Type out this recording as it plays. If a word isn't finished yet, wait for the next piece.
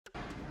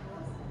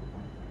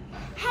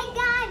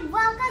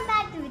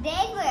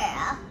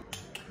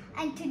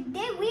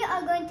today we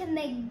are going to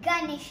make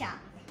Ganesha.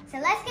 So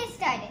let's get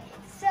started.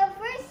 So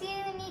first you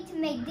need to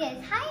make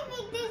this. How you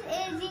make this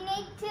is you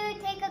need to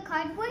take a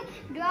cardboard,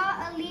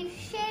 draw a leaf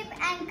shape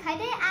and cut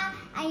it out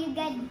and you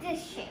get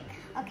this shape.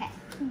 Okay.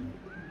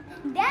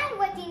 Then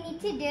what you need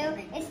to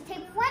do is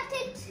take 1 to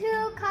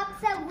 2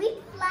 cups of wheat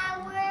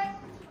flour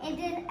in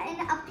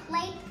a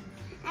plate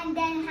and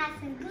then have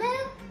some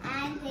glue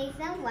and take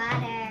some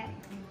water.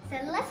 So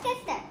let's get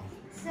started.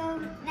 So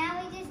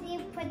now we just need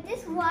to put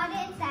this water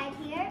inside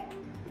here.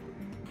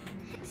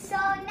 So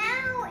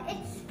now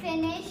it's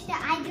finished.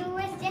 I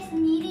was just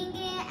kneading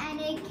it and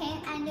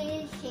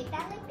it shaped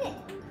out like this.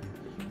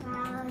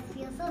 Wow, it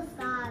feels so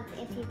soft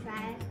if you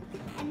try it.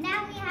 And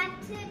now we have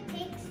to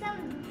take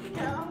some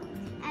dough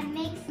and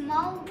make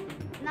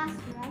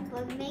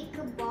make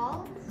a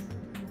balls.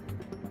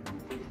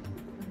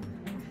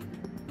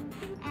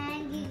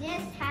 And you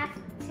just have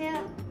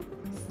to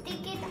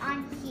stick it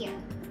on here,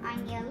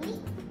 on your leaf.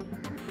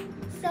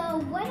 So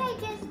what I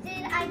just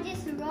did, I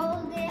just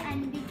rolled it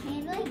and it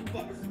became like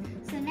this.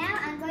 So now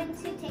I'm going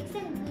to take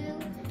some glue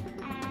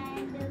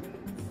and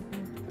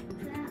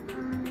put it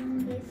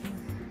on this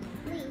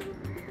leaf.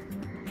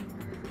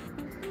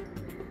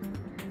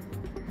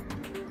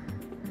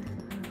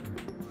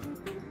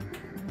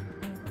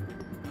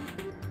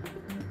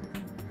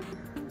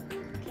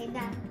 Okay,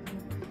 done.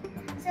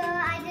 So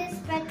I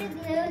just spread the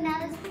glue, now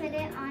let's put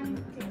it on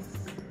this.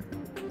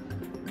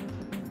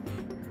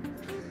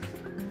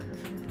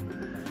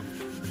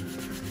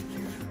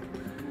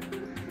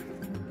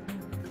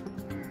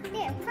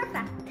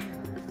 Perfect.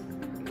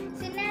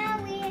 So now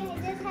we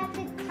just have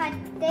to cut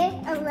it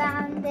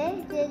around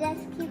it.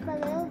 Just keep a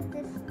little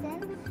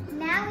distance.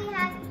 Now we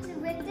have to,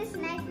 with this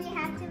knife, we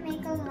have to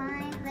make a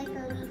line like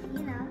a leaf,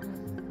 you know.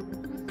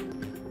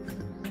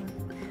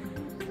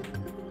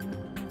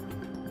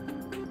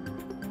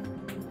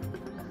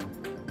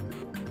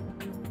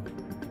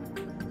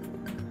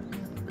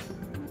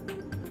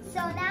 So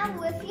now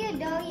with your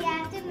dough, you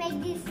have to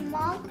make these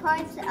small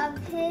parts of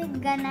his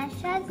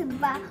Ganesha's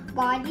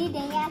body.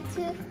 Then you have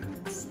to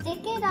stick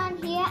it on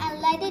here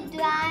and let it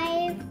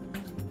dry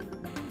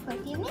for a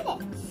few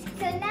minutes.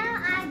 So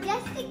now I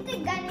just stick the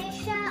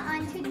Ganesha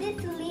onto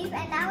this leaf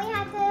and now we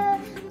have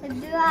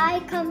to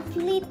dry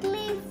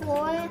completely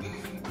for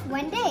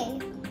 1 day.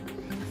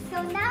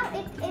 So now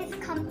it is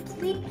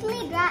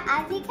completely dry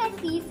as you can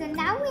see. So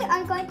now we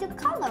are going to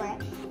color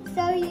it.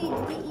 So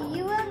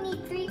you will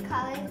need 3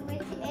 colors,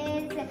 which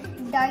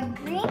is dark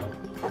green,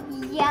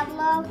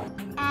 yellow,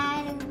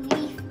 and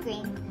leaf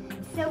green.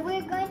 So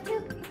we're going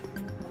to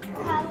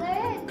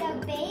color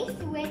the base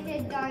with the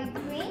dark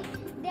green.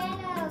 Then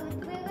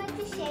we're going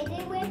to shade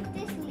it with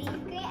this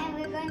leaf green, and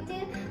we're going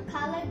to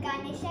color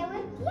Ganesha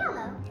with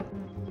yellow.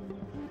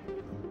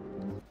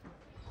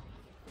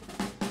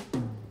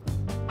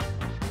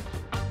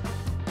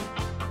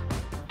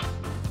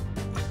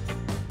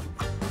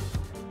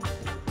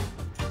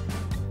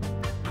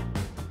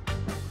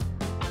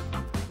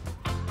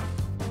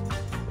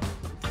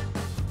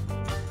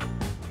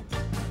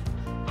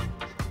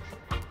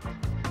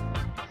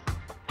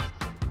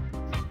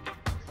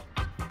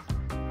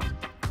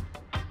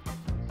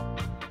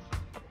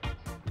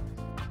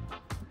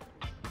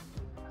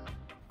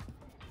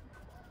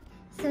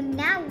 So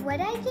now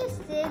what I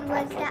just did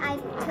was that I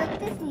took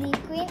this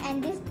leaf green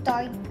and this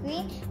dark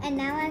green and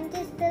now I'm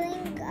just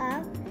filling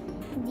up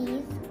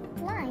these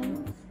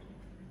lines.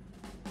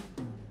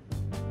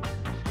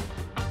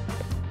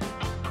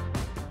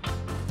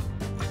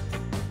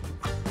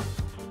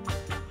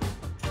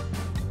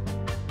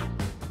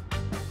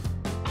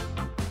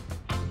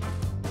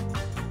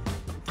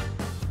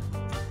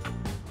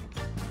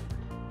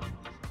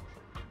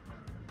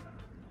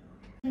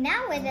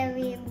 Now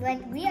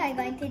what we are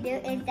going to do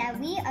is that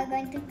we are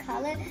going to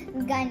color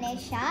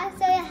Ganesha.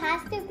 So it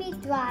has to be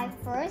dry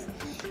first.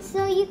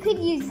 So you could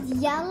use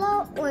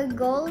yellow or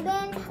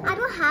golden. I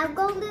don't have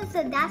golden,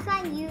 so that's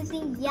why I'm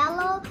using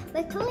yellow.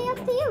 But totally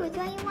up to you which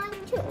one you want to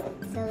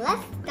choose. So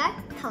let's start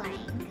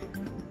coloring.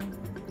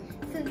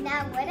 So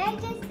now what I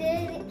just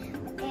did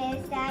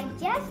is that I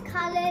just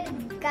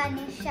colored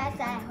Ganesha.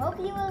 So I hope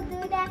you will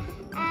do that.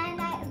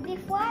 And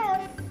before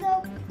I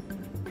also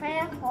put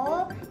a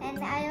hole,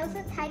 and I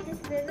also tied this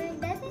ribbon.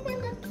 Doesn't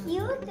it look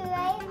cute,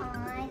 right?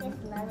 Oh, I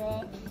just love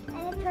it.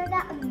 And it turned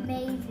out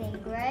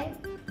amazing, right?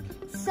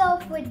 So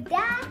for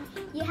that,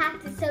 you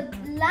have to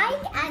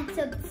like and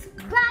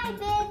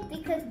subscribe it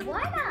because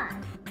why not?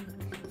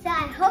 So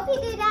I hope you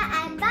do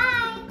that and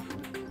bye!